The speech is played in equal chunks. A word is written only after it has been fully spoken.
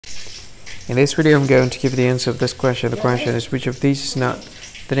In this video I'm going to give you the answer of this question. The question is, which of these is not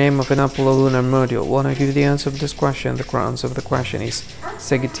the name of an Apollo lunar module? When I give you the answer of this question, the answer of the question is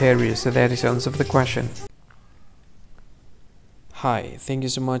Sagittarius. So that is the answer of the question. Hi, thank you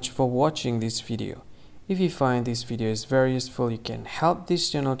so much for watching this video. If you find this video is very useful, you can help this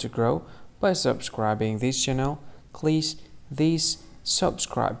channel to grow by subscribing this channel. Please this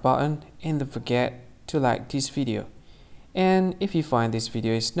subscribe button and don't forget to like this video. And if you find this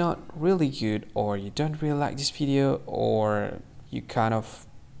video is not really good, or you don't really like this video, or you kind of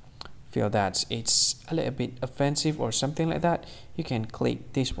feel that it's a little bit offensive or something like that, you can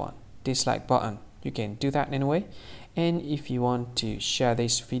click this one, dislike button. You can do that anyway. And if you want to share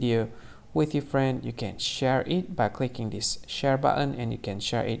this video with your friend, you can share it by clicking this share button, and you can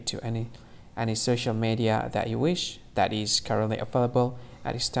share it to any social media that you wish that is currently available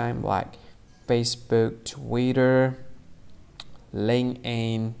at this time, like Facebook, Twitter,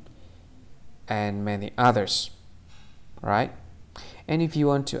 LinkedIn, and many others, right? And if you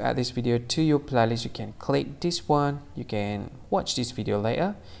want to add this video to your playlist, you can click this one. You can watch this video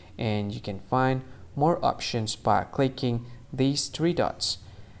later, and you can find more options by clicking these three dots.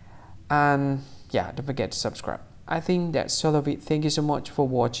 And yeah, don't forget to subscribe. I think that's all of it. Thank you so much for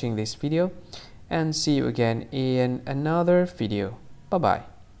watching this video, and see you again in another video. Bye bye.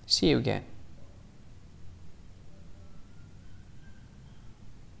 See you again.